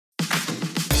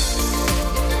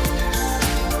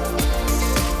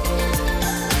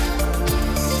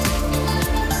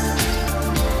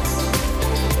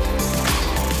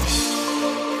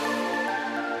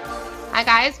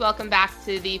guys, welcome back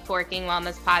to the Forking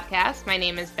Wellness Podcast. My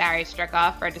name is Barry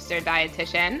Strickoff, registered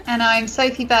dietitian. And I'm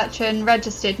Sophie Bertrand,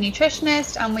 registered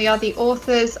nutritionist, and we are the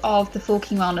authors of the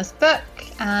Forking Wellness book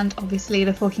and obviously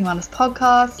the Forking Wellness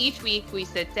podcast. Each week we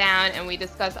sit down and we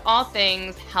discuss all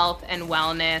things health and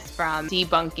wellness, from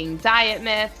debunking diet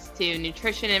myths to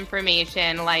nutrition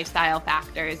information, lifestyle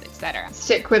factors, etc.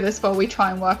 Stick with us while we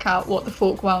try and work out what the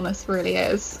Fork Wellness really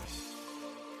is.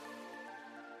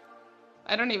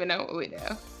 I don't even know what we do.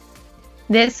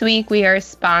 This week we are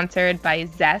sponsored by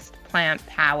Zest Plant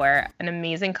Power, an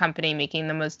amazing company making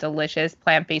the most delicious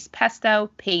plant-based pesto,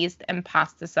 paste, and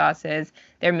pasta sauces.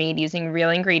 They're made using real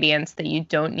ingredients that you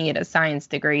don't need a science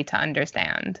degree to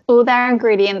understand. All their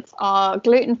ingredients are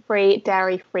gluten-free,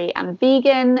 dairy-free, and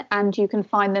vegan, and you can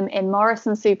find them in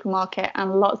Morrison's supermarket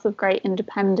and lots of great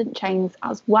independent chains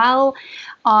as well.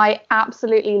 I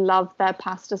absolutely love their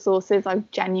pasta sauces. I've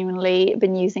genuinely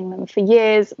been using them for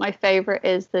years. My favorite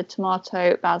is the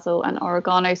tomato, basil, and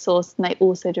oregano sauce, and they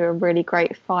also do a really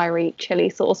great fiery chili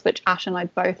sauce, which Ash and I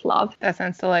both love. That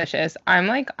sounds delicious. I'm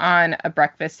like on a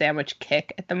breakfast sandwich kick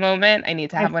at the moment. I need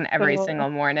to have one every single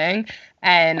morning,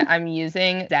 and I'm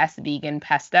using Zest vegan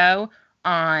pesto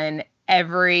on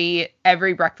every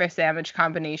breakfast sandwich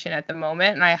combination at the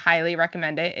moment, and I highly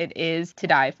recommend it. It is to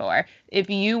die for.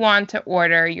 If you want to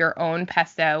order your own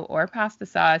pesto or pasta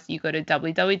sauce, you go to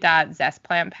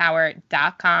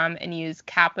www.zestplantpower.com and use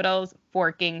capitals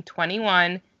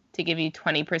forking21 to give you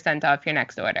 20% off your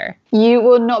next order. You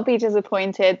will not be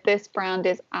disappointed. This brand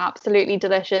is absolutely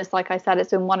delicious. Like I said,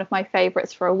 it's been one of my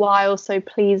favorites for a while, so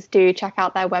please do check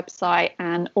out their website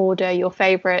and order your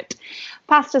favorite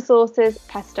pasta sauces,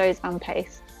 pestos, and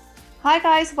pastes. Hi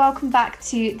guys, welcome back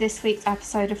to this week's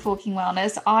episode of Forking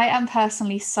Wellness. I am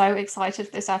personally so excited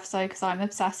for this episode because I'm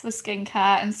obsessed with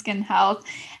skincare and skin health,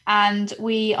 and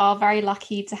we are very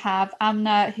lucky to have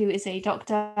Amna, who is a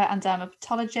doctor and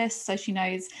dermatologist, so she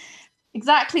knows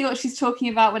exactly what she's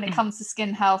talking about when it comes to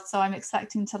skin health. So I'm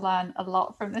expecting to learn a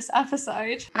lot from this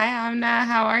episode. Hi Amna,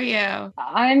 how are you?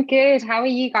 I'm good. How are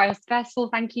you guys? First of all,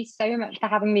 thank you so much for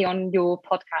having me on your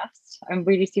podcast. I'm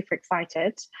really super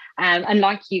excited. And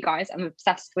like you guys, I'm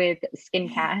obsessed with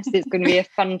skincare. So it's going to be a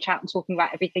fun chat talking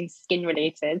about everything skin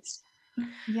related.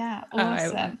 Yeah, awesome. Oh, I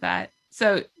love that.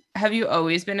 So have you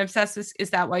always been obsessed with, is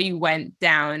that why you went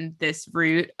down this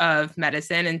route of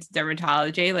medicine into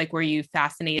dermatology? Like, were you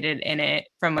fascinated in it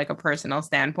from like a personal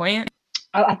standpoint?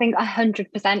 I think 100%.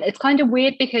 It's kind of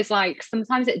weird because like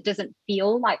sometimes it doesn't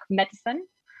feel like medicine,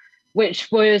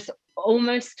 which was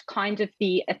almost kind of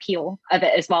the appeal of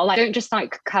it as well. Like, I don't just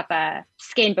like cover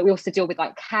skin, but we also deal with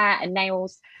like hair and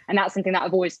nails. And that's something that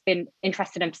I've always been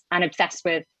interested in and obsessed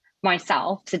with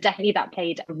myself. So definitely that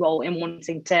played a role in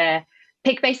wanting to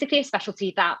pick basically a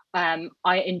specialty that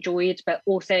I enjoyed, but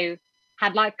also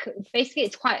had like, basically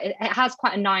it has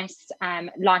quite a nice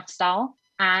lifestyle.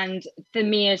 And for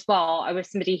me as well, I was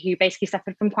somebody who basically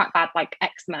suffered from quite bad like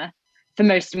eczema for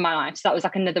most of my life. So that was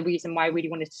like another reason why I really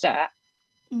wanted to do it.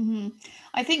 Mm-hmm.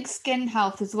 I think skin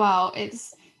health as well, it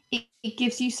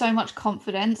gives you so much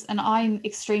confidence, and I'm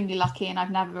extremely lucky and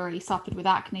I've never really suffered with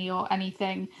acne or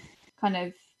anything kind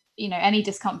of, any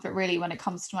discomfort really when it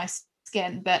comes to my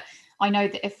skin. But I know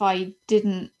that if I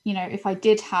did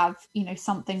have,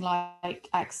 something like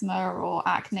eczema or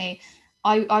acne,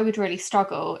 I would really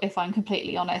struggle, if I'm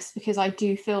completely honest, because I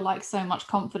do feel like so much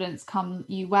confidence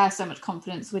you wear so much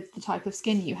confidence with the type of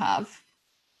skin you have.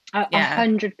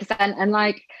 100%. And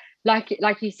like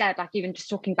you said, like even just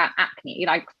talking about acne,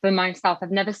 like for myself,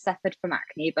 I've never suffered from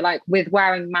acne, but like with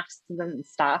wearing masks and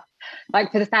stuff,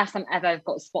 like for the first time ever, I've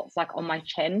got spots like on my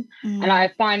chin. And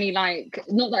I finally, like,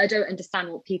 not that I don't understand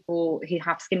what people who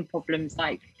have skin problems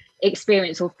like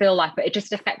experience or feel like, but it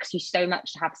just affects you so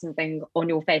much to have something on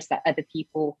your face that other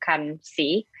people can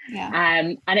see.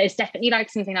 And it's definitely like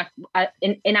something like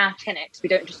in our clinics, we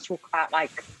don't just talk about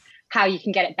like how you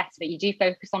can get it better, but you do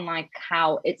focus on like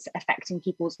how it's affecting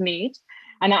people's mood.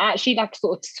 And that actually like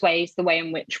sort of sways the way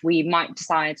in which we might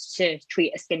decide to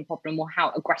treat a skin problem, or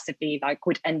how aggressively like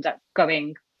would end up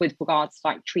going with regards to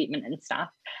like treatment and stuff.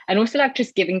 And also like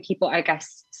just giving people, I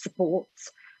guess, support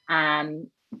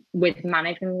with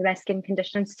managing their skin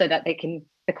conditions so that they can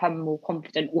become more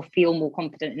confident or feel more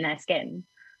confident in their skin.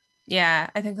 Yeah,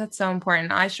 I think that's so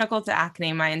important. I struggled with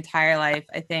acne my entire life.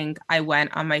 I think I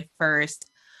went on my first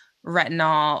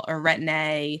retinol or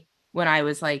Retin-A when I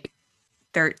was like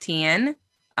 13.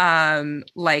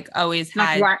 Like always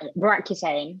had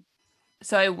Roaccutane.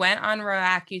 So I went on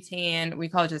Roaccutane. We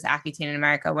call it just Accutane in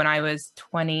America when I was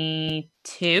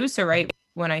 22. So right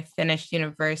when I finished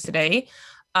university.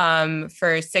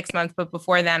 for 6 months, but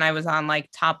before then I was on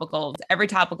like topicals, every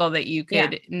topical that you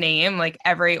could name, like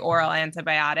every oral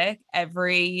antibiotic,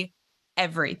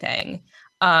 everything.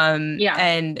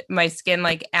 And my skin,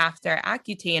 like after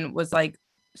Accutane, was like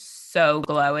so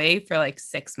glowy for like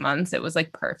 6 months. It was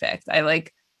like perfect. I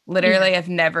like literally have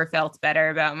never felt better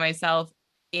about myself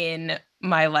in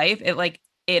my life.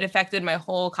 It affected my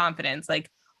whole confidence. Like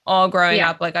all growing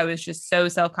up, like I was just so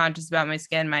self-conscious about my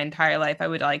skin my entire life.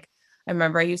 I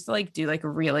remember I used to like do like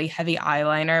really heavy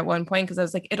eyeliner at one point because I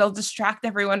was like, it'll distract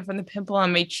everyone from the pimple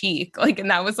on my cheek. Like,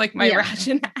 and that was like my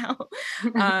rationale.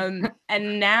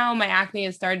 And now my acne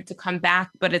has started to come back,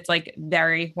 but it's like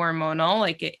very hormonal.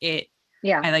 Like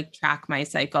I like track my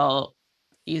cycle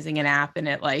using an app, and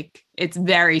it's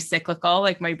very cyclical.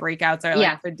 Like my breakouts are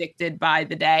like predicted by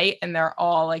the day, and they're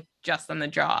all like just on the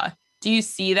jaw. Do you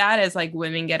see that as like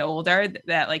women get older,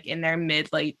 that like in their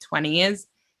late 20s,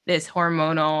 this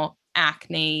hormonal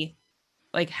acne,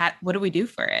 like what do we do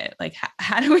for it? Like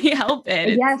how do we help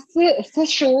it? Yes, for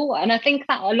sure. And I think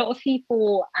that a lot of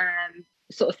people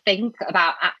sort of think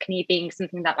about acne being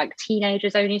something that like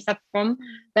teenagers only suffer from,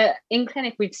 but in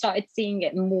clinic we've started seeing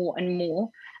it more and more.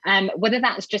 Whether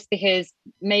that's just because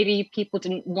maybe people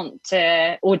didn't want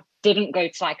to or didn't go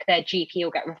to like their GP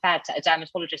or get referred to a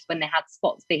dermatologist when they had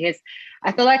spots, because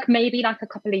I feel like maybe like a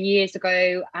couple of years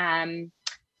ago,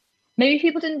 maybe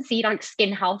people didn't see like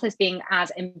skin health as being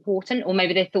as important, or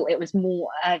maybe they thought it was more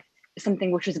of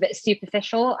something which was a bit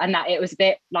superficial, and that it was a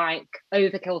bit like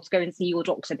overkill to go and see your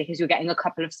doctor because you're getting a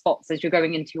couple of spots as you're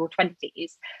going into your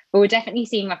 20s. But we're definitely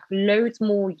seeing like loads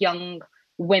more young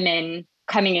women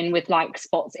coming in with like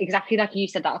spots, exactly like you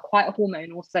said, that are quite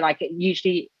hormonal. So like it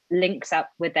usually links up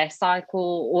with their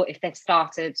cycle, or if they've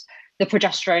started the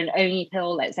progesterone only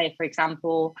pill, let's say, for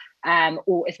example,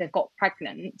 or if they've got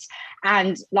pregnant.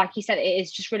 And like you said, it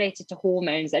is just related to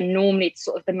hormones, and normally it's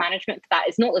sort of the management for that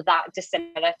is not that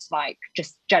dissimilar to like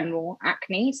just general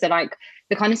acne. So like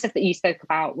the kind of stuff that you spoke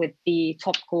about with the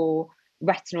topical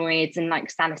retinoids and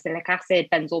like salicylic acid,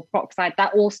 benzoyl peroxide,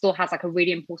 that all still has like a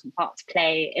really important part to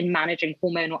play in managing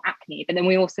hormonal acne. But then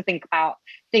we also think about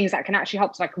things that can actually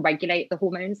help to like regulate the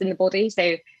hormones in the body.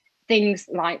 So things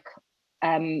like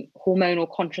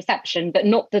hormonal contraception, but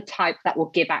not the type that will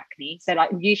give acne. So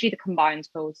like usually the combined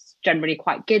pills generally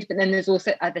quite good, but then there's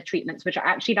also other treatments which are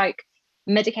actually like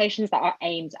medications that are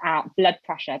aimed at blood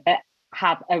pressure but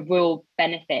have a real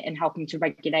benefit in helping to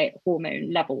regulate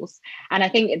hormone levels. And I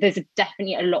think there's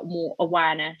definitely a lot more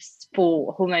awareness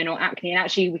for hormonal acne, and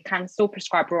actually we can still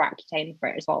prescribe Roaccutane for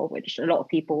it as well, which a lot of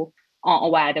people aren't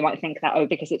aware. They might think that, oh,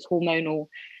 because it's hormonal,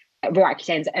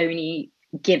 Roaccutane is only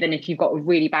given if you've got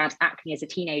really bad acne as a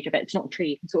teenager, but it's not true.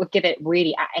 You can sort of give it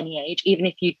really at any age, even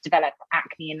if you develop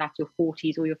acne in like your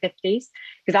 40s or your 50s, because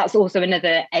that's also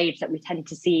another age that we tend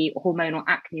to see hormonal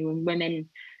acne. When women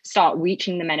start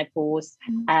reaching the menopause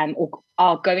or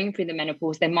are going through the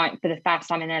menopause, they might for the first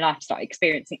time in their life start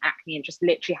experiencing acne and just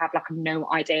literally have like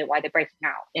no idea why they're breaking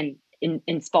out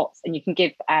in spots. And you can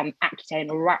give Accutane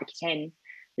or Roaccutane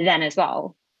then as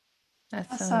well.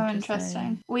 That's so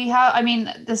interesting. We have, I mean,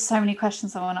 there's so many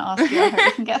questions I want to ask you. I hope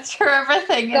we can get through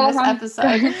everything in this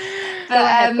episode.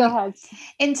 But go ahead.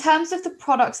 In terms of the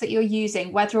products that you're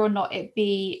using, whether or not it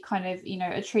be kind of, you know,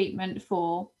 a treatment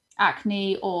for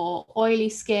acne or oily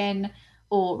skin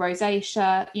or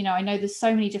rosacea, you know, I know there's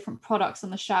so many different products on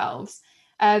the shelves.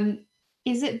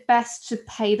 Is it best to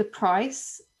pay the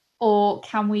price, or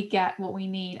can we get what we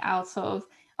need out of,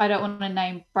 I don't want to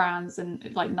name brands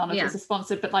and like none of this is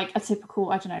sponsored, but like a typical,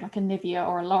 I don't know, like a Nivea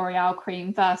or a L'Oreal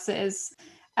cream versus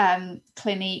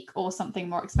Clinique or something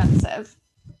more expensive?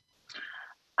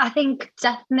 I think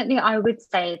definitely I would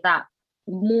say that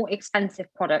more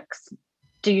expensive products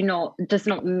does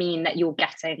not mean that you're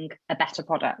getting a better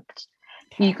product.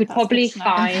 Okay, you could probably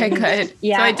find good.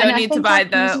 Yeah, so I don't need to buy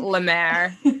the La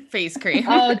Mer face cream.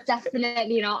 Oh,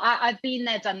 definitely not. I've been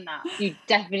there, done that. You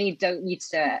definitely don't need to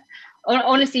do it.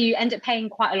 Honestly, you end up paying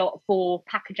quite a lot for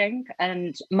packaging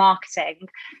and marketing.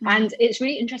 And it's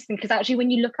really interesting because actually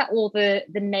when you look at all the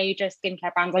major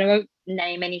skincare brands, and I won't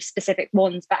name any specific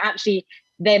ones, but actually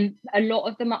then a lot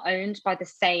of them are owned by the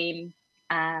same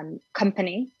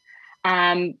company,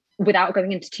 without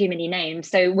going into too many names.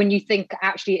 So when you think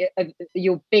actually of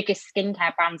your biggest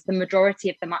skincare brands, the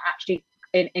majority of them are actually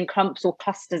in clumps or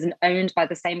clusters and owned by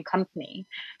the same company.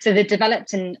 So they're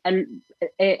developed in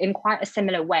quite a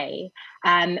similar way,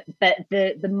 but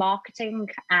the marketing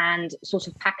and sort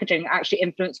of packaging actually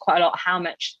influence quite a lot how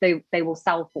much they will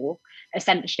sell for,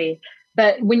 essentially.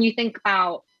 But when you think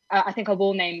about, I think I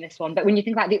will name this one, but when you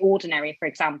think about The Ordinary, for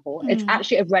example, it's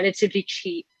actually a relatively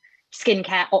cheap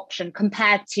skincare option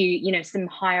compared to, you know, some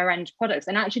higher end products.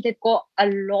 And actually they've got a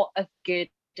lot of good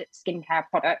skincare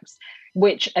products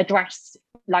which address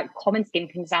like common skin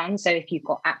concerns. So if you've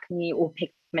got acne or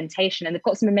pigmentation, and they've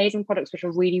got some amazing products which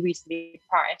are really reasonably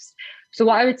priced. So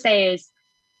what I would say is,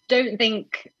 don't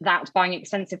think that buying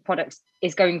expensive products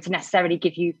is going to necessarily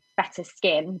give you better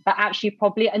skin, but actually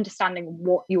probably understanding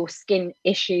what your skin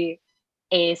issue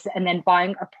is and then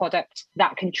buying a product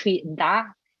that can treat that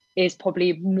is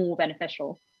probably more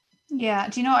beneficial. Yeah.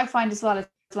 Do you know what I find as well is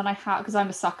when I have, because I'm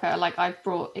a sucker, like I've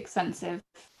brought expensive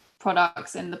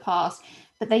products in the past,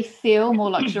 but they feel more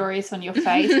luxurious on your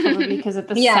face, probably because of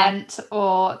the scent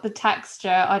or the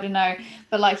texture. I don't know.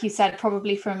 But like you said,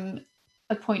 probably from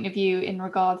a point of view in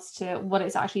regards to what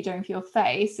it's actually doing for your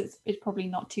face, it's probably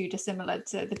not too dissimilar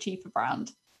to the cheaper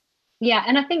brand. Yeah,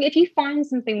 and I think if you find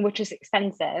something which is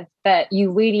expensive but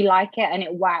you really like it and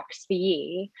it works for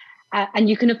you, and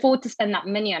you can afford to spend that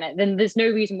money on it, then there's no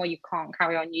reason why you can't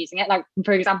carry on using it. Like,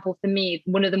 for example, for me,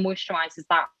 one of the moisturizers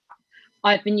that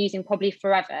I've been using probably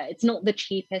forever, it's not the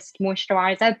cheapest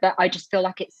moisturizer, but I just feel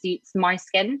like it suits my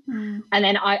skin. And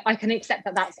then I can accept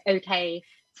that that's okay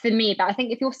for me. But I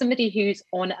think if you're somebody who's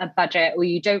on a budget or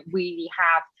you don't really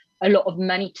have a lot of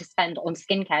money to spend on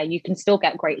skincare, you can still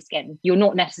get great skin. You're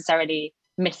not necessarily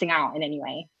missing out in any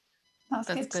way.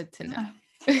 That's good to know.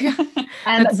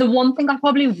 The one thing I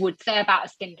probably would say about a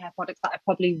skincare product that I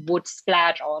probably would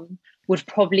splurge on would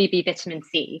probably be vitamin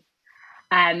C,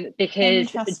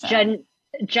 because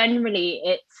generally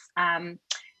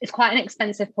it's quite an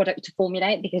expensive product to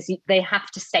formulate because they have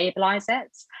to stabilize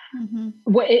it.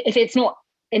 If it's not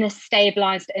in a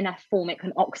stabilized enough form, it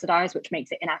can oxidize, which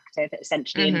makes it inactive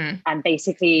essentially and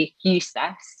basically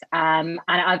useless. And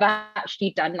I've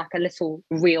actually done like a little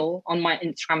reel on my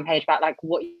Instagram page about like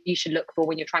what you should look for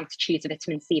when you're trying to choose a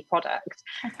vitamin C product.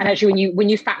 And actually when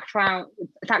you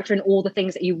factor in all the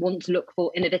things that you want to look for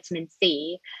in a vitamin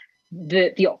C,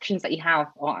 the options that you have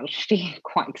are actually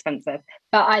quite expensive.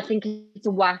 But I think it's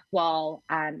worthwhile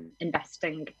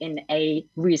investing in a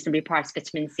reasonably priced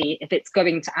vitamin C if it's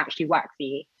going to actually work for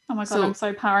you. Oh my God, I'm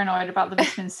so paranoid about the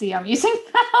vitamin C I'm using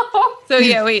now. So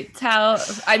yeah, wait,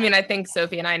 I mean, I think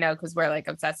Sophie and I know because we're like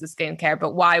obsessed with skincare,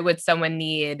 but why would someone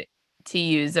need to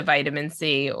use a vitamin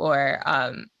C or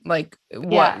like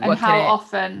what? And how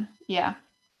often? Yeah.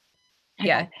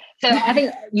 Yeah. So I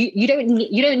think you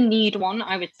don't need one,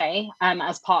 I would say,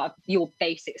 as part of your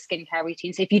basic skincare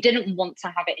routine. So if you didn't want to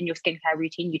have it in your skincare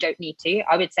routine, you don't need to.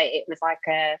 I would say it was like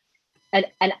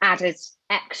an added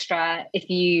extra if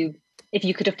you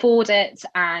could afford it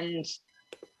and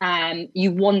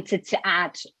you wanted to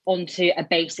add onto a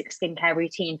basic skincare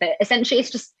routine. But essentially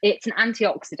it's an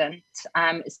antioxidant.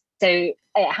 So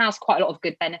it has quite a lot of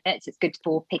good benefits. It's good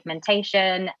for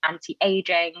pigmentation,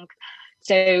 anti-aging.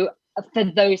 So for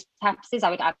those purposes, I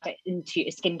would add it into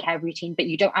a skincare routine, but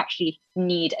you don't actually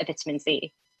need a vitamin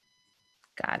C.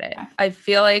 Got it. I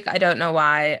feel like I don't know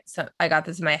why I got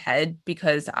this in my head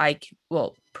because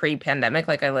pre-pandemic,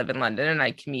 like I live in London and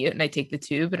I commute and I take the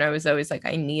tube, and I was always like,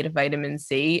 I need a vitamin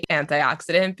C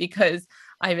antioxidant because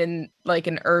I'm in like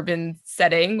an urban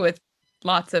setting with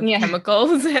lots of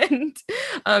chemicals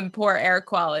and poor air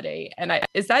quality. And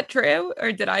is that true,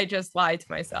 or did I just lie to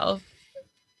myself?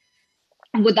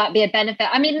 Would that be a benefit?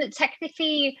 I mean,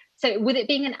 technically, so with it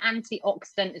being an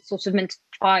antioxidant, it's sort of meant to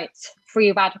fight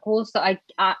free radicals. So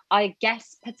I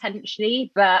guess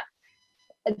potentially, but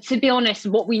to be honest,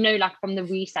 what we know like from the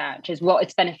research is what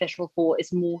it's beneficial for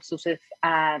is more sort of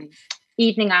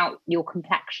evening out your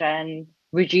complexion,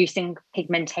 reducing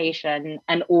pigmentation,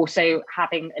 and also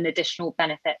having an additional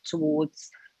benefit towards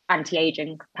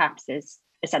anti-aging purposes,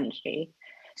 essentially.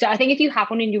 So I think if you have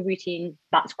one in your routine,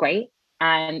 that's great.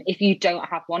 If you don't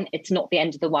have one, it's not the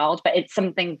end of the world, but it's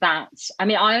something that, I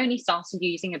mean, I only started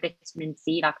using a vitamin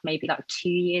C maybe 2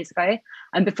 years ago.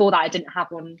 And before that, I didn't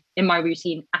have one in my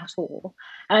routine at all.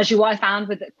 And actually what I found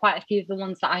with quite a few of the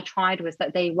ones that I tried was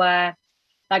that they were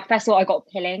like, first of all, I got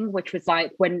pilling, which was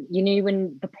like when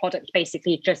the product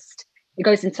basically it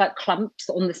goes into like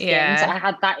clumps on the skin. Yeah. So I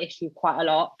had that issue quite a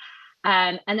lot.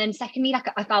 And then secondly, like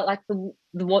I felt like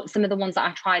some of the ones that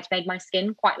I tried made my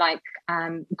skin quite like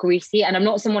greasy, and I'm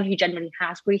not someone who generally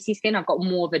has greasy skin. I've got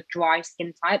more of a dry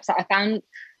skin type, so I found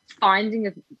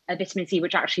finding a vitamin C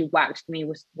which actually worked for me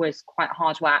was quite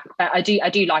hard work. But I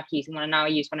do like using one, and now I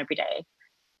use one every day.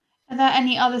 Are there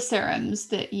any other serums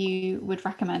that you would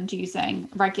recommend using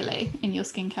regularly in your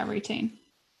skincare routine?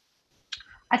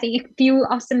 I think if you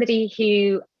are somebody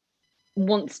who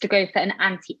wants to go for an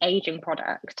anti-aging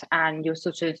product and you're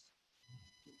sort of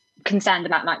concerned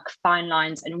about like fine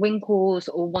lines and wrinkles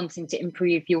or wanting to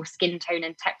improve your skin tone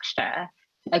and texture,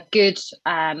 a good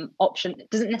option. It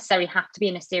doesn't necessarily have to be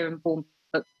in a serum form,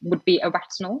 but would be a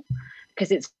retinol,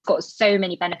 because it's got so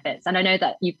many benefits. And I know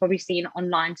that you've probably seen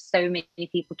online so many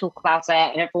people talk about it,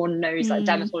 and everyone knows that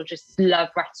dermatologists love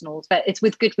retinols, but it's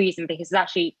with good reason, because it's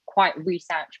actually quite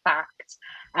research backed.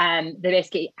 They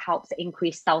basically helps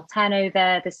increase cell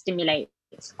turnover, they stimulate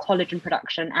collagen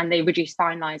production, and they reduce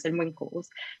fine lines and wrinkles.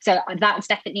 So that's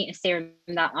definitely a serum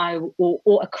that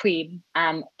or a cream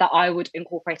that I would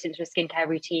incorporate into a skincare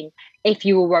routine if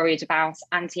you were worried about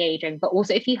anti-aging, but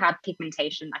also if you had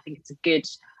pigmentation. I think it's a good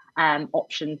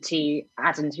option to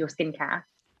add into your skincare.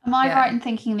 Am I right in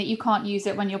thinking that you can't use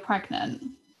it when you're pregnant?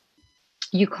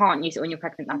 You can't use it when you're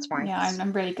pregnant, that's right. Yeah,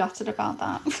 I'm really gutted about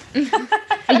that.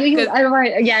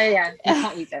 Right. Yeah. You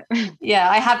can't use it. Yeah,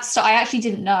 I actually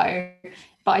didn't know,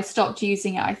 but I stopped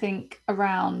using it, I think,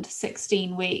 around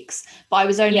 16 weeks. But I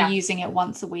was only using it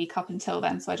once a week up until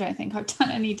then, so I don't think I've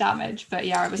done any damage. But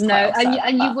yeah, I was quite upset.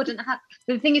 And you wouldn't have.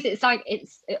 The thing is, it's like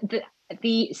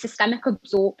the systemic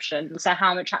absorption, so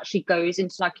how much actually goes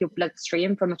into like your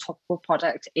bloodstream from a topical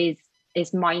product is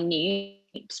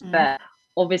minute, but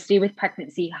obviously with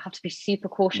pregnancy you have to be super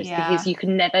cautious because you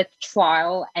can never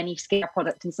trial any skincare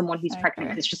product in someone who's pregnant,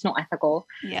 because it's just not ethical.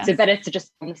 So better to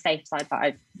just on the safe side.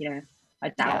 But I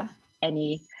doubt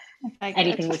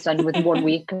anything was done with 1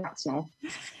 week of retinol.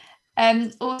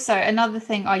 Also, another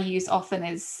thing I use often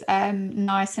is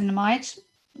niacinamide.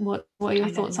 What are your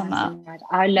thoughts on that?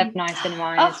 I love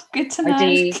niacinamide. Oh, good to know. I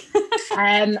do.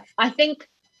 I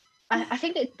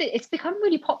think it's become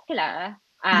really popular.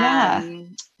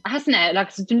 Hasn't it?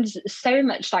 Like, there's been so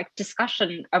much like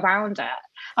discussion around it.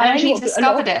 I only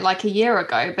discovered it like a year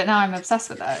ago, but now I'm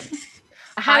obsessed with it.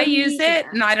 I use it,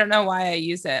 and I don't know why I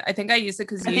use it. I think I use it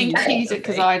because I use it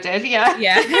because I did. Yeah,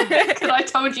 because I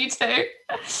told you to.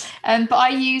 But I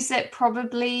use it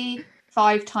probably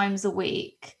 5 times a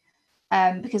week,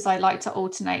 because I like to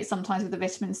alternate, sometimes with the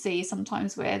vitamin C,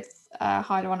 sometimes with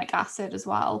hyaluronic acid as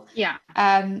well. Yeah.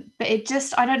 But it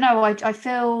just, I don't know. I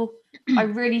feel. I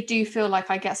really do feel like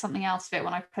I get something else of it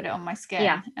when I put it on my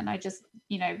skin, and I just,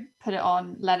 put it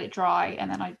on, let it dry,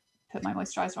 and then I put my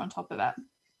moisturizer on top of it.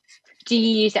 Do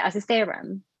you use it as a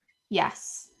serum?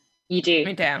 Yes. You do?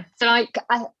 Me too. So like,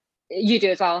 you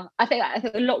do as well. I think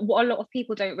what a lot of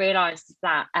people don't realise is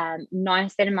that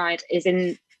niacinamide is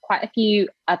in quite a few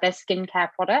other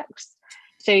skincare products.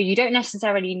 So you don't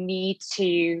necessarily need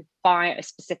to buy a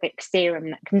specific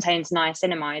serum that contains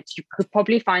niacinamide. You could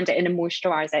probably find it in a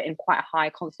moisturizer in quite a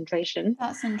high concentration.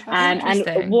 That's interesting.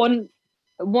 And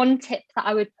one tip that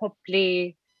I would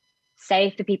probably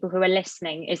say for people who are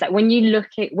listening is that when you're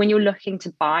looking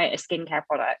to buy a skincare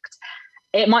product,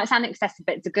 it might sound excessive,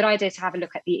 but it's a good idea to have a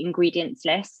look at the ingredients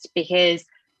list, because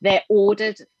they're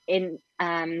ordered in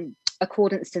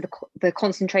accordance to the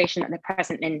concentration that they're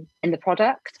present in the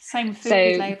product. Same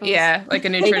food labels. Yeah, like a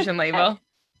nutrition label.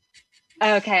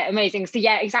 Okay, amazing. So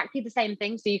yeah, exactly the same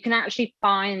thing. So you can actually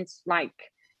find, like,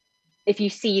 if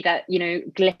you see that,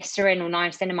 glycerin or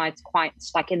niacinamide's quite,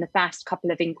 like, in the first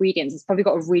couple of ingredients, it's probably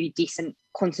got a really decent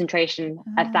concentration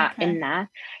of that in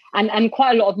there. And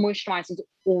quite a lot of moisturizers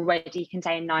already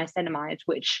contain niacinamide,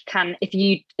 which can, if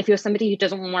you're somebody who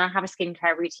doesn't want to have a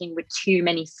skincare routine with too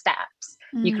many steps,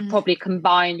 you could probably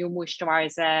combine your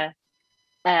moisturizer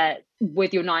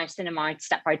with your niacinamide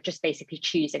step by just basically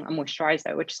choosing a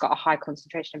moisturizer which has got a high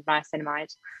concentration of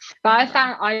niacinamide. But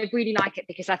I really like it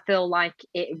because I feel like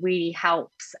it really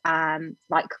helps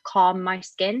like calm my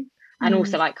skin and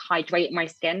also like hydrate my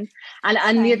skin. And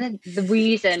the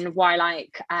reason why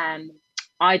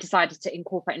I decided to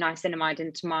incorporate niacinamide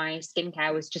into my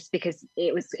skincare was just because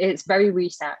it's very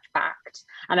research backed.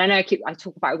 And I know I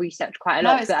talk about research quite a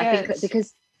lot, but I think that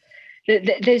because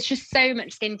there's just so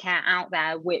much skincare out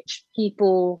there which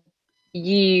people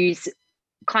use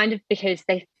kind of because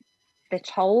they're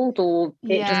told, or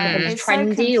it just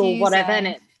becomes trendy or whatever,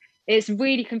 and it's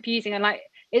really confusing. And like,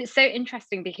 it's so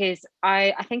interesting because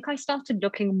I think I started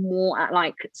looking more at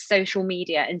like social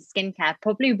media and skincare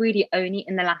probably really only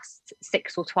in the last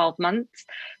 6 or 12 months.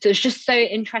 So it's just so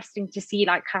interesting to see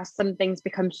like how some things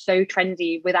become so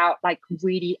trendy without like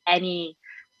really any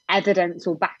evidence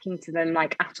or backing to them,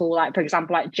 like at all. Like, for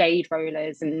example, like jade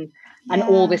rollers and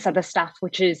all this other stuff,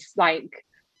 which is like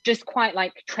just quite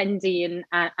like trendy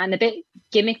and a bit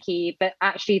gimmicky, but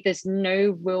actually there's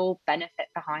no real benefit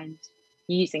behind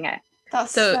using it.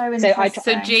 That's so interesting.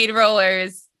 So jade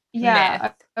rollers.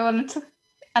 Yeah, I wanted to.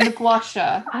 And the gua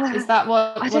sha, is that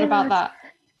what about that?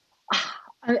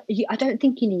 I don't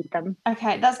think you need them.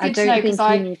 Okay, that's good to know, because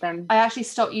I actually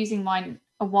stopped using mine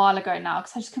a while ago now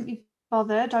because I just couldn't be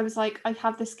bothered. I was like, I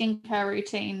have this skincare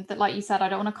routine that, like you said, I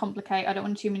don't want to complicate. I don't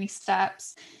want too many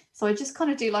steps. So I just kind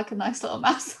of do like a nice little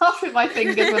massage with my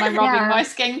fingers when I'm rubbing my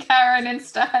skincare in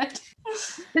instead.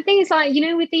 The thing is, like, you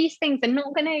know, with these things, they're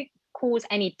not going to cause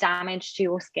any damage to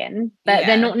your skin, but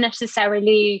they're not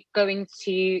necessarily going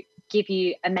to give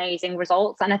you amazing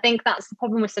results. And I think that's the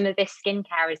problem with some of this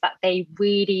skincare, is that they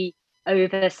really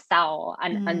oversell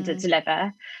and under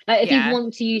deliver. Like, if you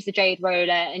want to use the jade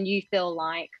roller and you feel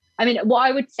like, I mean, what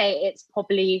I would say it's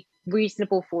probably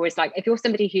reasonable for is, like, if you're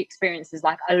somebody who experiences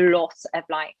like a lot of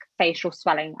like facial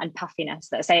swelling and puffiness,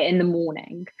 let's say in the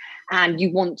morning, and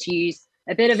you want to use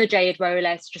a bit of a jade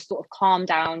roller to just sort of calm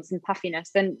down some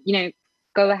puffiness, then, you know,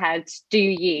 go ahead, do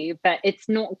you, but it's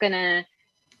not gonna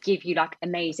give you like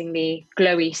amazingly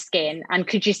glowy skin. And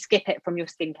could you skip it from your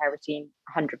skincare routine?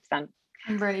 100%.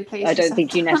 I'm really pleased. I don't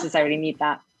think you necessarily need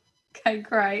that. Okay,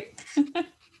 great.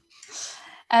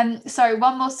 So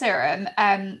one more serum,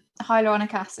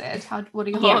 hyaluronic acid. What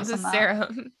are your thoughts on that?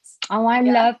 Serums. Oh, I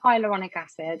love hyaluronic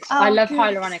acid. I love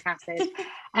hyaluronic acid.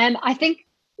 I think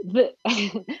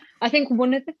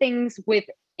one of the things with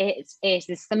it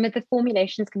is some of the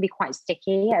formulations can be quite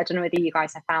sticky. I don't know whether you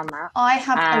guys have found that. I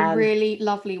have a really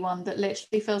lovely one that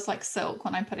literally feels like silk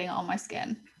when I'm putting it on my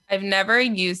skin. I've never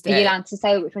used it. Are you allowed to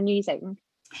say which one you're using?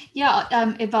 Yeah,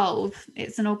 Evolve.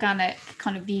 It's an organic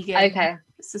kind of vegan,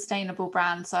 sustainable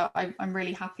brand, so I'm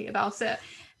really happy about it.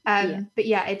 But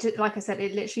yeah, it, like I said,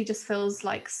 it literally just feels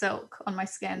like silk on my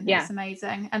skin. It's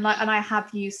amazing. And I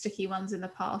have used sticky ones in the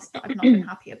past that I've not been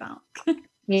happy about.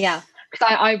 Yeah,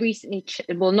 because I recently,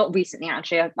 well, not recently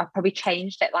actually, I probably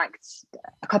changed it like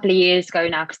a couple of years ago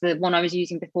now, because the one I was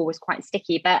using before was quite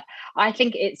sticky. But I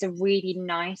think it's a really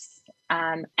nice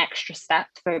extra step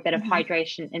for a bit of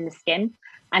hydration in the skin.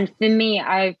 And for me,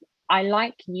 I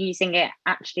like using it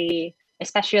actually,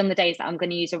 especially on the days that I'm going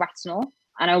to use a retinol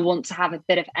and I want to have a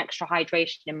bit of extra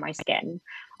hydration in my skin.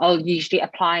 I'll usually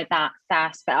apply that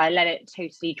first, but I let it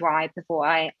totally dry before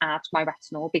I add my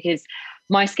retinol, because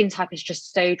my skin type is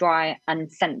just so dry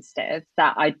and sensitive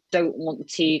that I don't want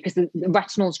to, because the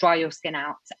retinols dry your skin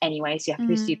out anyway, so you have to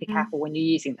be super careful when you're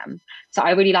using them. So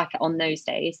I really like it on those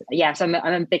days. Yeah, so I'm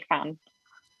a big fan.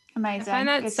 Amazing. I find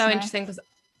that so interesting, because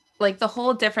like the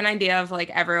whole different idea of like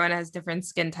everyone has different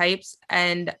skin types,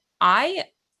 and I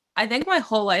think my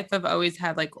whole life I've always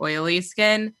had like oily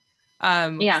skin.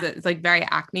 It's like very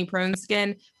acne prone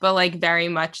skin, but like very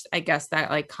much, I guess, that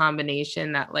like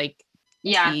combination, that like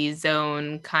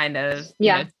T-zone kind of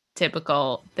you know,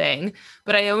 typical thing.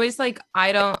 But I always like,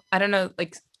 I don't know,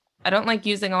 like I don't like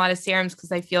using a lot of serums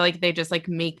because I feel like they just like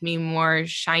make me more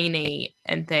shiny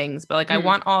and things, but like I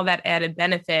want all that added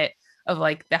benefit of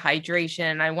like the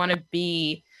hydration. I want to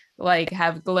be like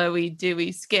have glowy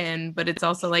dewy skin, but it's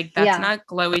also like that's not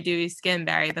glowy dewy skin,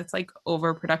 Barry. That's like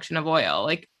overproduction of oil.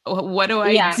 Like what do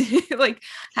I do? Like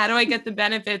how do I get the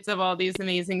benefits of all these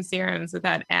amazing serums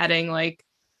without adding like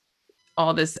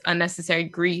all this unnecessary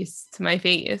grease to my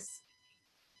face?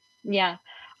 Yeah,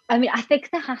 I mean, I think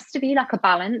there has to be like a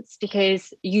balance,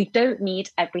 because you don't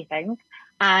need everything.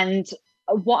 And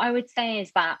what I would say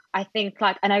is that I think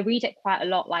like, and I read it quite a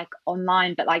lot like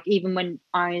online, but like even when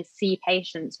I see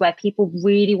patients where people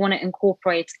really want to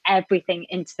incorporate everything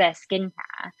into their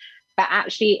skincare, but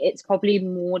actually it's probably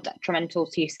more detrimental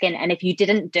to your skin. And if you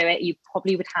didn't do it, you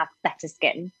probably would have better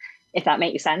skin, if that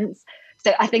makes sense.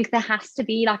 So I think there has to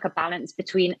be like a balance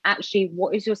between actually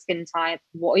what is your skin type,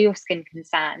 what are your skin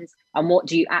concerns, and what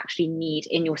do you actually need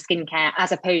in your skincare,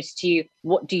 as opposed to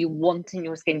what do you want in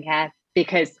your skincare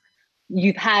because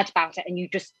you've heard about it and you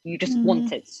just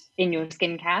want it in your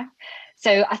skincare.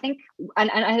 So I think,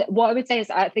 and what I would say is,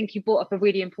 I think you brought up a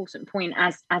really important point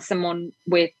as someone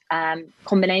with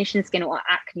combination skin or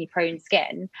acne prone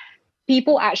skin.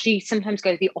 People actually sometimes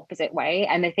go the opposite way,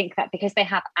 and they think that because they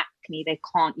have acne, they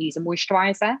can't use a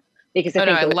moisturizer because they think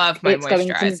I love my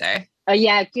moisturizer.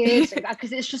 Yeah, good.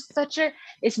 Because it's just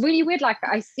it's really weird. Like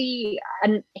I see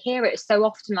and hear it so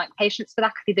often, like patients with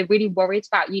acne, they're really worried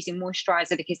about using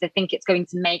moisturizer because they think it's going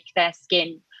to make their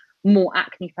skin more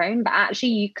acne prone. But actually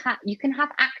you can have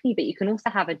acne, but you can also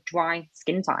have a dry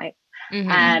skin type.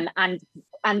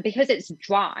 And because it's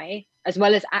dry as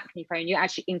well as acne prone, you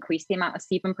actually increase the amount of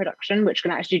sebum production, which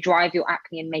can actually drive your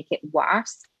acne and make it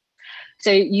worse.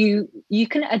 So you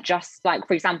can adjust, like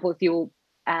for example, if you're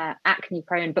acne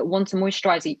prone but want a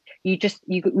moisturizer,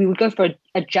 we would go for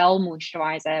a gel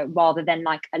moisturizer rather than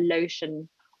like a lotion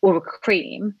or a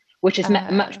cream, which is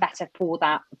much better for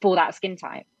that skin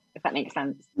type, if that makes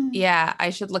sense. Yeah, I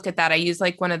should look at that. I use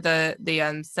like one of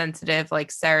the sensitive like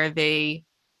CeraVe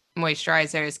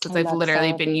moisturizers because I've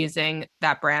literally been using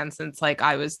that brand since like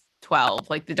I was 12.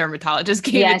 Like the dermatologist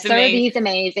gave it to me. CeraVe's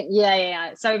amazing.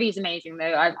 Yeah. CeraVe's amazing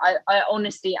though. I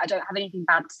honestly, I don't have anything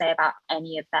bad to say about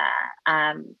any of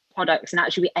their products, and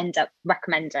actually we end up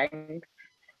recommending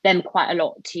them quite a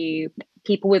lot to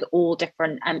people with all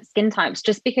different skin types,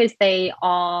 just because they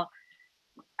are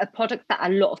a product that a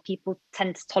lot of people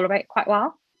tend to tolerate quite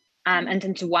well. And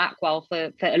tend to work well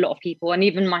for a lot of people, and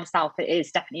even myself, it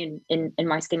is definitely in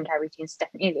my skincare routine. It's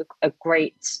definitely a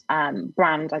great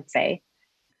brand, I'd say.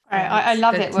 I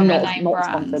love it when we name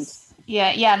brands.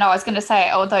 Yeah. No, I was going to say,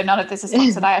 although none of this is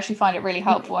sponsored, I actually find it really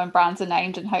helpful when brands are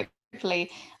named, and hopefully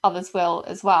others will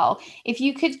as well. If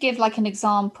you could give like an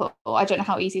example, I don't know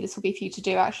how easy this will be for you to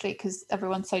do actually, because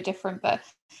everyone's so different, but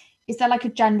is there like a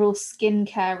general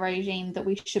skincare regime that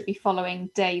we should be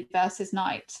following day versus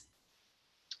night?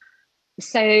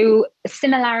 So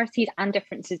similarities and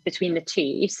differences between the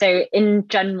two. So in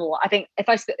general, I think if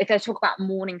I talk about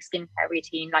morning skincare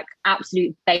routine, like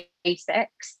absolute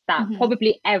basics that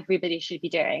probably everybody should be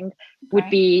doing would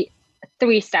be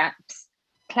 3 steps: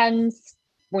 cleanse,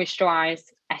 moisturize,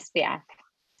 SPF.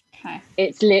 Okay.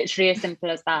 It's literally as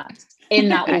simple as that, in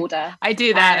that order. I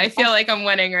do that. I feel like I'm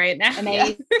winning right now.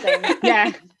 Amazing.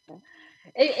 Yeah.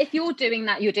 If you're doing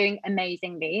that, you're doing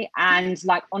amazingly, and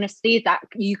like honestly, that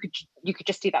you could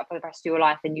just do that for the rest of your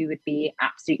life and you would be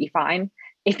absolutely fine.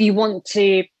 If you want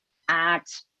to add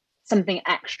something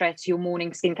extra to your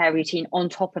morning skincare routine on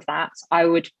top of that, I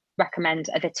would recommend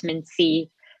a vitamin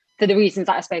C for the reasons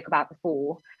that I spoke about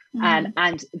before.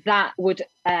 And that would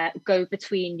go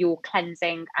between your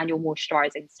cleansing and your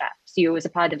moisturizing steps. So you always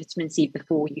apply the vitamin C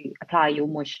before you apply your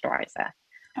moisturizer.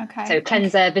 Okay. So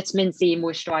cleanser, vitamin C,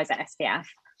 moisturizer, SPF.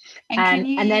 And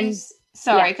can you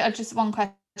sorry, just one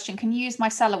question. Can you use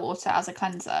micellar water as a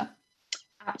cleanser?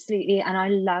 Absolutely. And I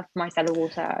love micellar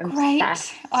water. Great.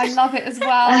 I love it as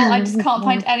well. I just can't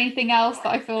find anything else that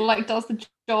I feel like does the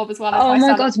job as well as micellar.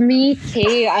 Oh my God, me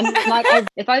too. And like,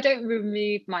 if I don't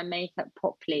remove my makeup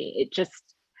properly, it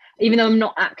just, even though I'm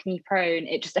not acne prone,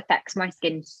 it just affects my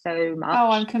skin so much.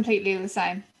 Oh, I'm completely the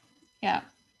same. Yeah.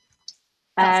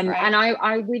 And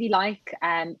I really like,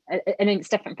 and it's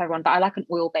different for everyone, but I like an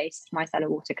oil-based micellar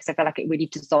water because I feel like it really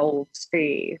dissolves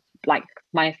through like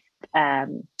my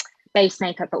base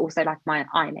makeup, but also like my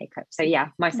eye makeup. So yeah,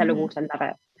 micellar water,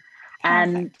 love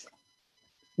it.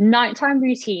 Nighttime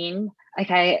routine.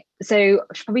 Okay, so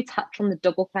I should probably touch on the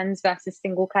double cleanse versus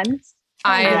single cleanse.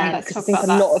 I think a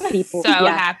lot of people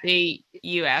happy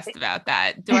you asked about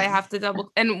that. Do I have to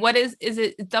double? And what is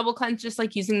it double cleanse just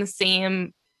like using the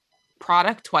same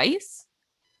product twice?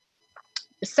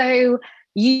 So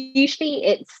usually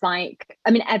it's like,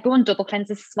 I mean, everyone double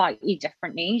cleanses slightly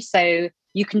differently. So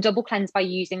you can double cleanse by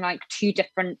using like 2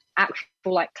 different actual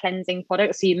like cleansing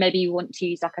products. So maybe you want to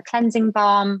use like a cleansing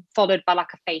balm followed by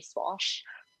like a face wash,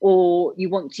 or you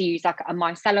want to use like a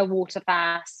micellar water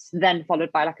first, then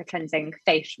followed by like a cleansing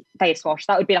face wash.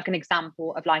 That would be like an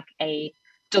example of like a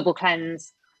double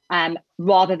cleanse,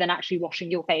 rather than actually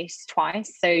washing your face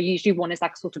twice. So usually one is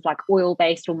like sort of like oil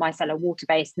based or micellar water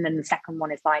based, and then the second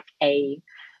one is like a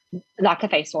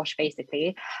face wash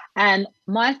basically. And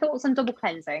my thoughts on double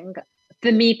cleansing,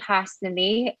 for me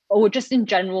personally, or just in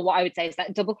general, what I would say is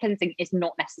that double cleansing is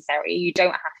not necessary. You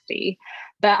don't have to.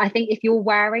 But I think if you're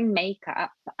wearing makeup,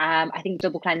 I think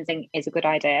double cleansing is a good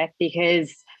idea,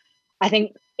 because I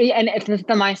think, and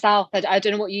for myself, I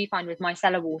don't know what you find with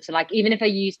micellar water. Like, even if I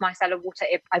use micellar water,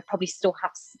 I probably still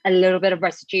have a little bit of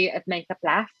residue of makeup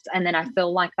left. And then I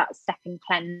feel like that second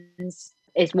cleanse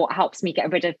is what helps me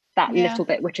get rid of that little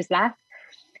bit which is left.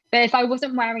 But if I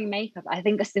wasn't wearing makeup, I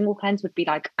think a single cleanse would be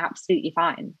like absolutely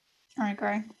fine. I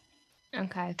agree.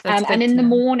 Okay. And in the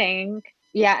morning,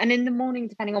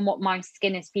 depending on what my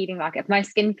skin is feeling like, if my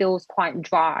skin feels quite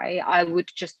dry, I would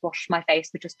just wash my face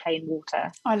with just plain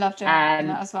water. I love doing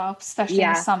that as well, especially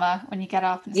in the summer when you get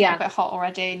up and it's a bit hot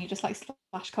already and you just like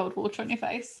splash cold water on your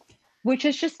face. Which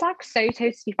is just like so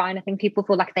totally fine. I think people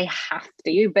feel like they have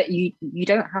to, but you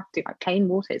don't have to. Like, plain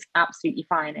water is absolutely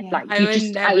fine. Yeah. Like, I would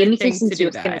never think to do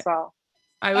your skin as well.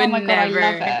 I would never. God,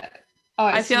 I love it. Oh,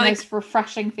 it's the most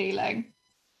refreshing feeling.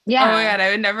 Yeah. Oh my God,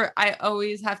 I would never. I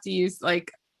always have to use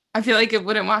like. I feel like it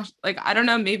wouldn't wash. Like, I don't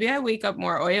know. Maybe I wake up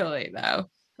more oily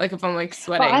though. Like if I'm like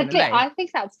sweating. I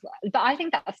think that's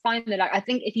fine though. Like, I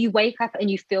think if you wake up and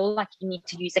you feel like you need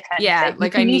to use a cleanser,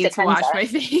 like I need to wash my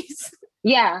face.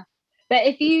 Yeah. But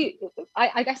if you,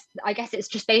 I guess it's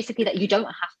just basically that you don't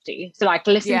have to. So like,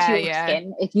 listen to your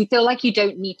skin. If you feel like you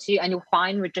don't need to and you're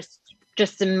fine with just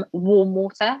some warm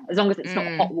water, as long as it's not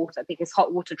hot water, because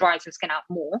hot water dries your skin out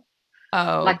more.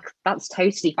 Oh, like that's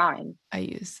totally fine. I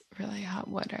use really hot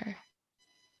water.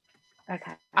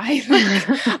 Okay. I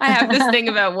have this thing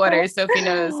about water. Sophie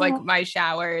knows, like, my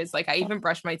showers, like I even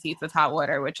brush my teeth with hot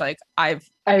water, which like I've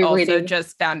also really?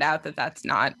 just found out that that's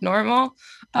not normal.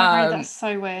 That's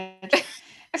so weird.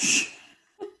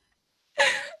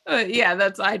 But yeah,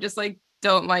 I just like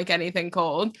don't like anything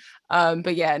cold.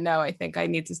 But yeah, no, I think I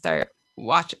need to start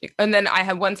watching. And then I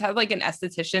have once had like an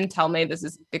esthetician tell me, this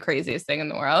is the craziest thing in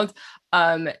the world,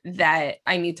 that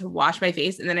I need to wash my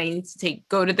face and then I need to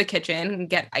go to the kitchen and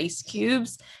get ice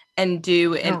cubes and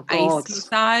do an ice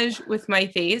massage with my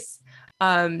face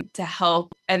to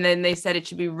help. And then they said it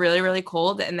should be really, really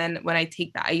cold. And then when I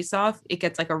take the ice off, it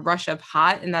gets like a rush of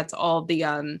hot, and that's all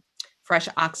the fresh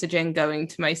oxygen going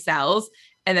to my cells.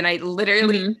 And then I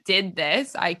literally did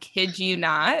this. I kid you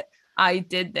not. I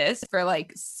did this for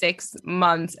like 6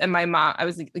 months. And my mom, I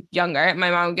was like younger, and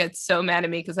my mom would get so mad at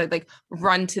me because I'd like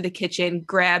run to the kitchen,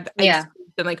 grab ice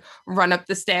cubes, and like run up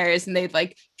the stairs, and they'd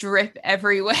like drip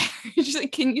everywhere. She's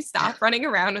like, can you stop running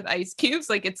around with ice cubes?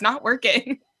 Like, it's not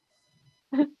working.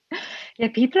 Yeah,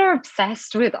 people are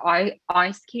obsessed with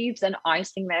ice cubes and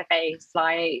icing their face.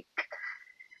 Like,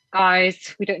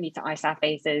 guys, we don't need to ice our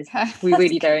faces. We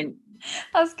really don't.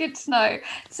 That's good to know.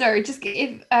 Sorry, just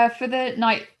if for the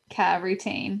night care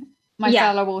routine,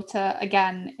 micellar water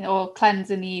again, or cleanse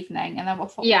in the evening, and then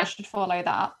what should follow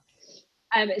that?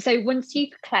 So once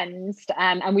you've cleansed,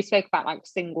 and we spoke about like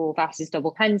single versus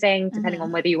double cleansing, depending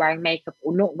on whether you're wearing makeup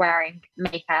or not wearing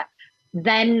makeup,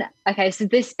 then so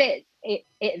this bit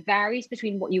it varies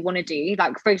between what you want to do.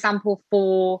 Like, for example,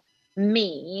 for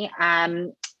me,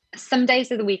 some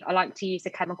days of the week I like to use a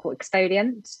chemical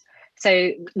exfoliant.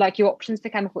 So like your options for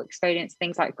chemical exfoliants,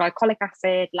 things like glycolic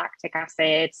acid, lactic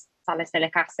acid,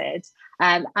 salicylic acid.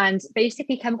 And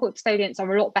basically chemical exfoliants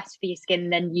are a lot better for your skin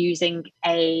than using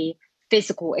a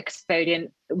physical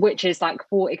exfoliant, which is like,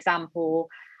 for example,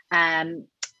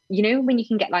 you know, when you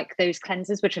can get like those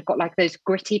cleansers, which have got like those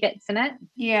gritty bits in it.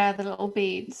 Yeah, the little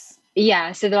beads.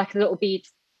 Yeah, so they're like the little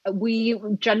beads. We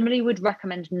generally would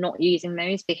recommend not using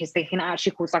those because they can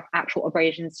actually cause like actual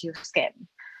abrasions to your skin,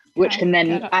 which can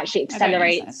then actually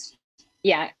accelerate.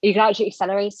 Yeah, you can actually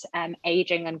accelerate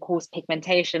aging and cause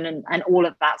pigmentation and all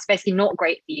of that. It's basically not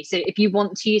great for you. So if you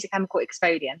want to use a chemical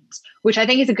exfoliant, which I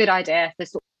think is a good idea for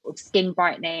sort of skin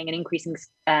brightening and increasing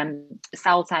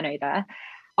cell turnover,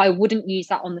 I wouldn't use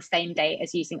that on the same day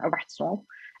as using a retinol,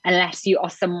 unless you are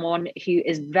someone who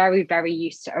is very, very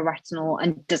used to a retinol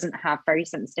and doesn't have very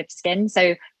sensitive skin.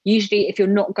 So usually if you're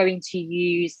not going to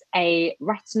use a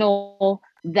retinol,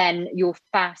 then your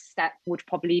first step would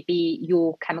probably be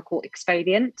your chemical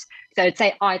exfoliant. So I'd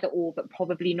say either or, but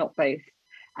probably not both.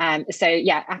 So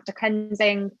yeah, after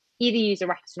cleansing, either use a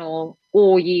retinol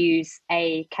or use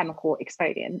a chemical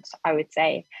exfoliant, I would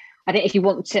say. I think if you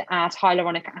want to add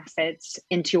hyaluronic acid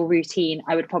into your routine,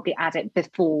 I would probably add it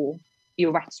before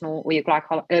your retinol or your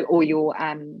glycol or your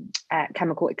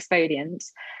chemical exfoliant.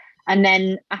 And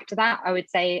then after that, I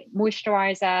would say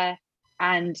moisturizer,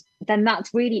 and then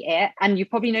that's really it. And you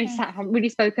probably noticed that I haven't really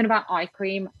spoken about eye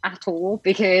cream at all,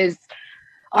 because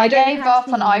I gave up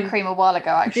on eye cream a while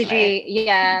ago, actually. Did you?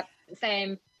 Yeah,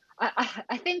 same.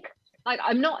 I think, like,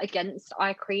 I'm not against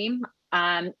eye cream.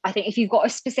 I think if you've got a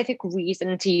specific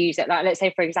reason to use it, like let's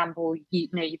say, for example, you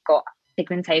know, you've got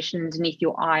pigmentation underneath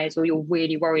your eyes, or you're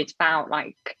really worried about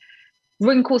like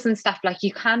wrinkles and stuff, like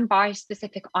you can buy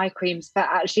specific eye creams, but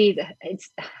actually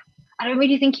I don't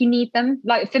really think you need them.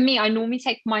 Like for me, I normally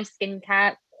take my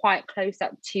skincare quite close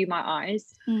up to my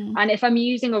eyes. And if I'm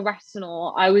using a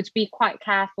retinol, I would be quite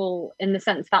careful in the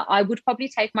sense that I would probably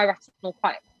take my retinol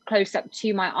quite close up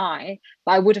to my eye,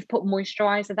 but I would have put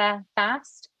moisturizer there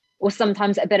first, or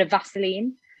sometimes a bit of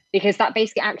Vaseline, because that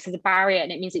basically acts as a barrier,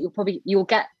 and it means that you'll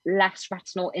get less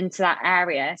retinol into that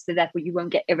area, so therefore you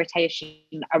won't get irritation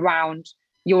around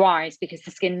your eyes because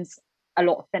the skin's a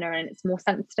lot thinner and it's more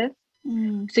sensitive.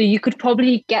 So you could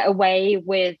probably get away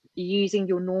with using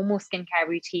your normal skincare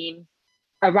routine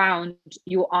around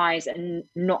your eyes and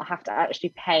not have to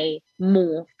actually pay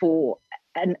more for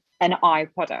an eye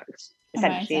product,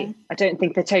 essentially. Amazing. I don't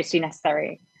think they're totally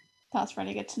necessary. That's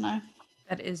really good to know.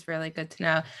 That is really good to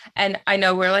know. And I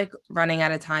know we're like running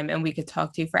out of time, and we could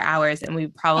talk to you for hours, and we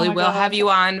probably will have you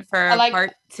on for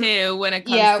part 2 when it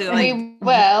comes to like... we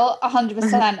will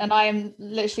 100%. And I am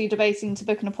literally debating to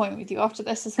book an appointment with you after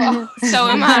this as well. So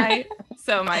am I.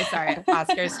 Sorry,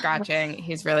 Oscar's scratching.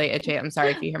 He's really itchy. I'm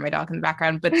sorry if you hear my dog in the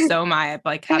background, but so am I. I've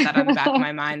like had that on the back of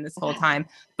my mind this whole time.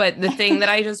 But the thing that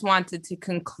I just wanted to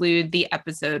conclude the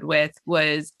episode with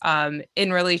was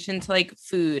in relation to like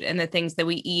food and the things that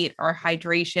we eat, or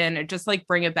hydration, or just like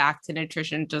bring it back to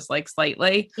nutrition just like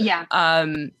slightly. Yeah.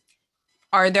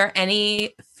 Are there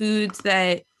any foods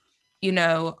that, you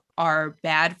know, are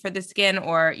bad for the skin,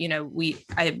 or, you know,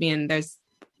 I mean, there's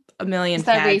a million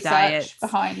fad research diets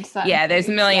behind there's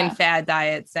a million foods, fad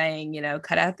diets saying, you know,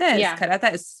 cut out this, cut out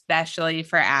that, especially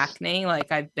for acne.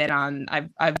 Like I've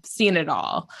seen it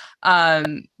all.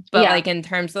 But like in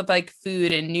terms of like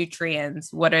food and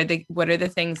nutrients, what are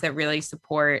the things that really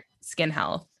support skin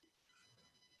health?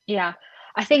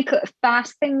 I think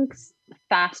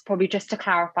first, probably just to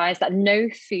clarify, is that no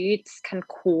foods can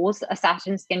cause a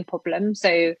certain skin problem.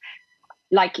 So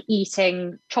like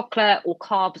eating chocolate or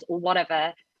carbs or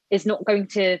whatever is not going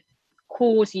to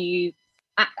cause you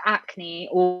acne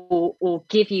or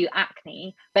give you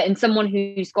acne. But in someone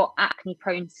who's got acne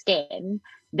prone skin,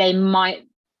 they might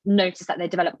notice that they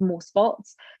develop more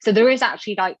spots. So there is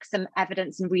actually like some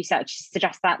evidence and research to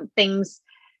suggest that things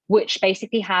which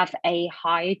basically have a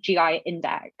high GI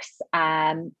index,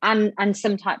 and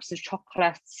some types of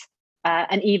chocolates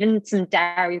and even some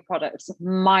dairy products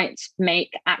might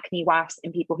make acne worse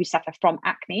in people who suffer from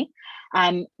acne.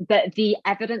 But the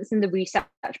evidence and the research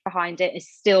behind it is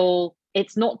still,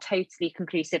 it's not totally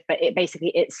conclusive, but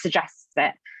it suggests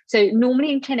it. So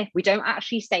normally in clinic, we don't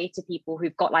actually say to people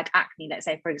who've got like acne, let's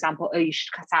say, for example, oh, you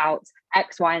should cut out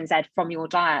X, Y, and Z from your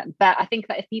diet. But I think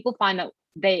that if people find that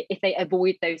if they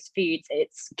avoid those foods,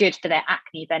 it's good for their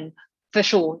acne, then for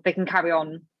sure they can carry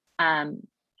on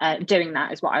doing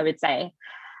that, is what I would say.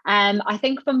 I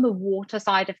think from the water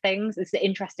side of things, it's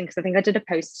interesting because I think I did a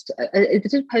post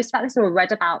about this, or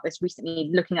read about this recently,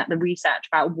 looking at the research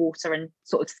about water and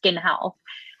sort of skin health.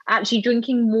 Actually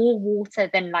drinking more water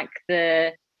than like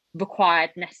the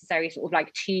required necessary sort of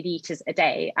like 2 liters a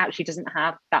day actually doesn't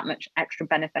have that much extra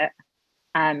benefit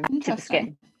to the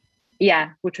skin.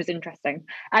 Which was interesting.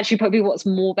 Actually, probably what's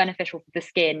more beneficial for the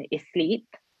skin is sleep.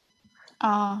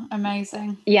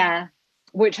 Amazing.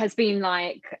 Which has been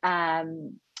like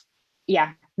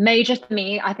major for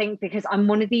me, I think, because I'm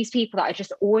one of these people that I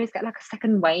just always get like a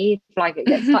second wave. Like it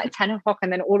gets like 10 o'clock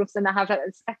and then all of a sudden I have like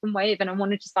a second wave and I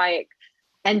want to just like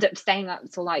end up staying up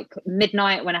till like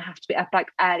midnight when I have to be up like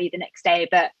early the next day.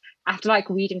 But after like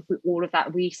reading through all of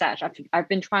that research, I've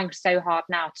been trying so hard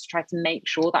now to try to make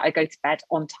sure that I go to bed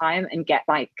on time and get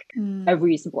like a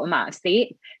reasonable amount of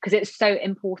sleep, because it's so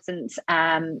important,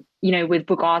 you know, with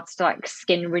regards to like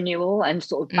skin renewal and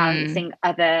sort of balancing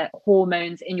other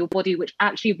hormones in your body, which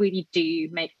actually really do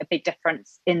make a big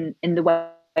difference in the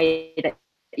way that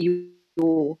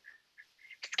your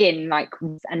skin like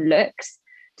and looks.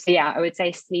 So I would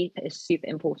say sleep is super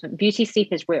important. Beauty sleep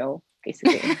is real,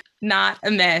 basically. Not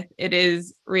a myth. It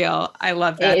is real. I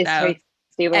love that. It is totally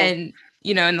real. And,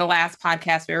 you know, in the last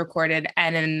podcast we recorded,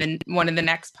 and in one of the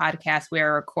next podcasts we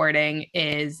are recording,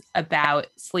 is about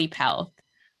sleep health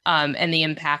and the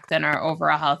impact on our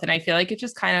overall health. And I feel like it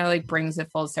just kind of like brings it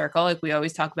full circle. Like we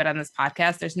always talk about on this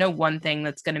podcast, there's no one thing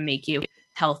that's going to make you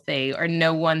healthy, or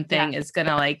no one thing is going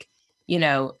to like, you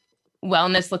know,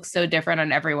 wellness looks so different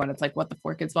on everyone. It's like, what the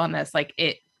fork is wellness? Like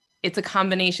it's a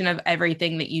combination of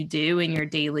everything that you do in your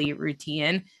daily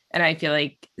routine. And I feel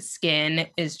like skin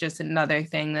is just another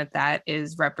thing that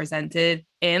is represented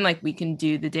in. Like we can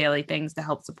do the daily things to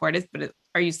help support it, but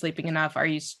are you sleeping enough? Are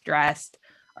you stressed?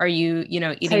 Are you, you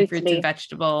know, eating fruits and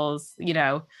vegetables, you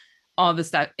know, all the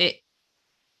stuff.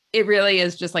 It really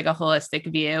is just like a holistic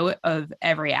view of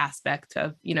every aspect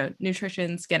of, you know,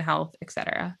 nutrition, skin health,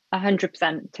 etc.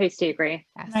 100%. Totally agree.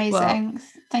 Yes. Amazing. Well,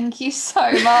 thank you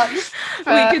so much.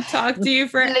 We could talk to you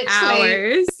for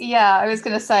hours. Yeah, I was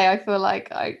going to say, I feel like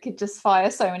I could just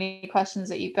fire so many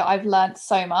questions at you, but I've learned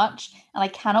so much and I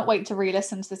cannot wait to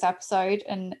re-listen to this episode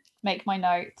and make my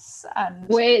notes. And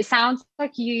well, it sounds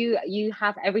like you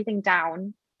have everything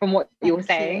down from what you're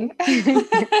saying.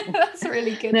 That's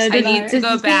really good. I need to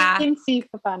go back.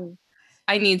 Super fun.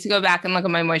 I need to go back and look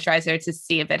at my moisturizer to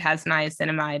see if it has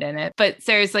niacinamide in it. But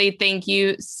seriously, thank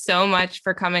you so much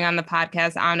for coming on the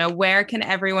podcast, Anna. Where can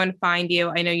everyone find you?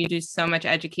 I know you do so much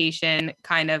education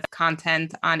kind of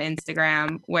content on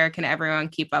Instagram. Where can everyone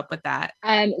keep up with that?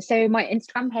 So my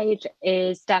Instagram page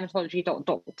is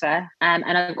dermatology.doctor, and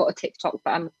I've got a TikTok,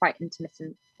 but I'm quite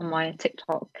intermittent on my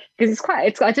TikTok because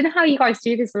it's I don't know how you guys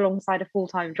do this alongside a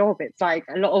full-time job. It's like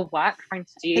a lot of work trying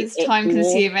to do. It's time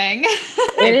consuming.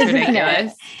 It is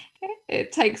ridiculous.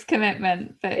 It takes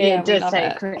commitment, but it does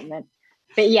take commitment.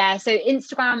 But yeah, so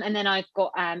Instagram, and then I've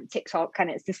got TikTok, and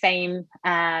it's the same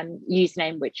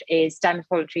username, which is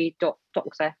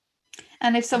dermatology.doctor.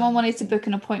 And if someone wanted to book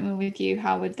an appointment with you,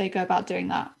 how would they go about doing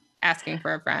that? Asking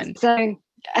for a friend. So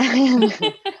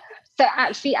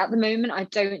actually at the moment I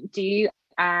don't do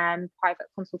private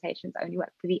consultations. I only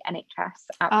work for the NHS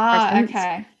at present.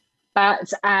 Okay.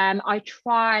 But I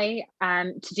try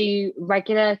to do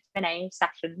regular Q&A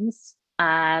sessions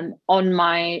on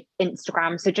my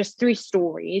Instagram. So just 3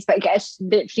 stories, but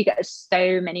literally get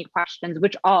so many questions,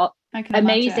 which are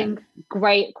amazing,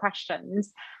 great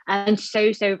questions, and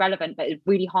so relevant, but it's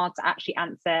really hard to actually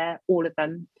answer all of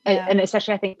them. And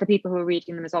especially I think for people who are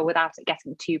reading them as well, without it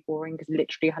getting too boring, because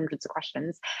literally hundreds of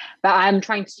questions. But I'm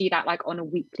trying to do that like on a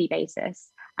weekly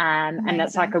basis. And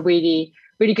that's like a really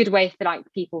good way for like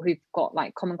people who've got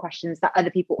like common questions that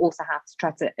other people also have, to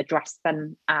try to address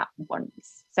them at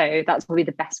once. So that's probably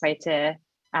the best way to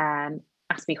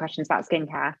ask me questions about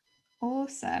skincare.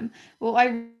 Awesome. Well,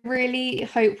 I really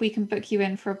hope we can book you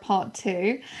in for a part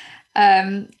 2.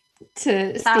 That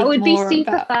would be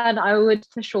super fun. I would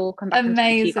for sure come back.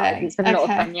 Amazing. It's been a lot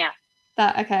of fun. Yeah.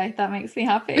 That makes me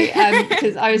happy.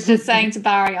 Because I was just saying to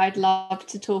Barry, I'd love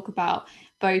to talk about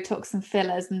Botox and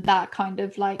fillers and that kind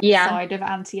of like side of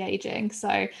anti-aging.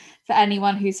 So for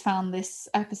anyone who's found this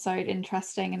episode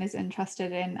interesting and is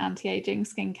interested in anti-aging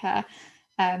skincare,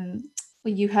 well,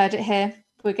 you heard it here.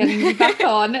 We're getting you back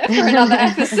on for another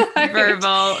episode.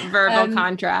 verbal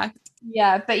contract.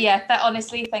 Yeah, but that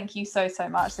honestly, thank you so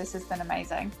much. This has been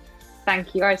amazing.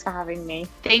 Thank you guys for having me.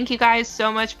 Thank you guys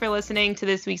so much for listening to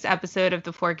this week's episode of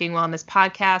the Forking Wellness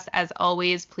Podcast. As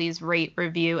always, please rate,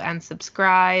 review, and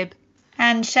subscribe.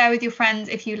 And share with your friends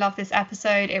if you love this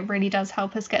episode. It really does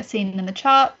help us get seen in the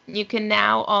chart. You can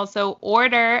now also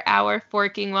order our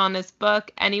Forking Wellness book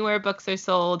anywhere books are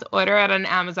sold. Order it on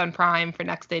Amazon Prime for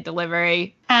next day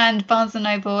delivery. And Barnes &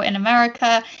 Noble in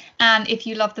America. And if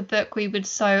you love the book, we would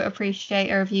so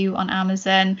appreciate a review on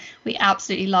Amazon. We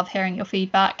absolutely love hearing your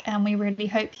feedback, and we really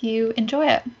hope you enjoy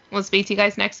it. We'll speak to you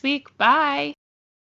guys next week. Bye.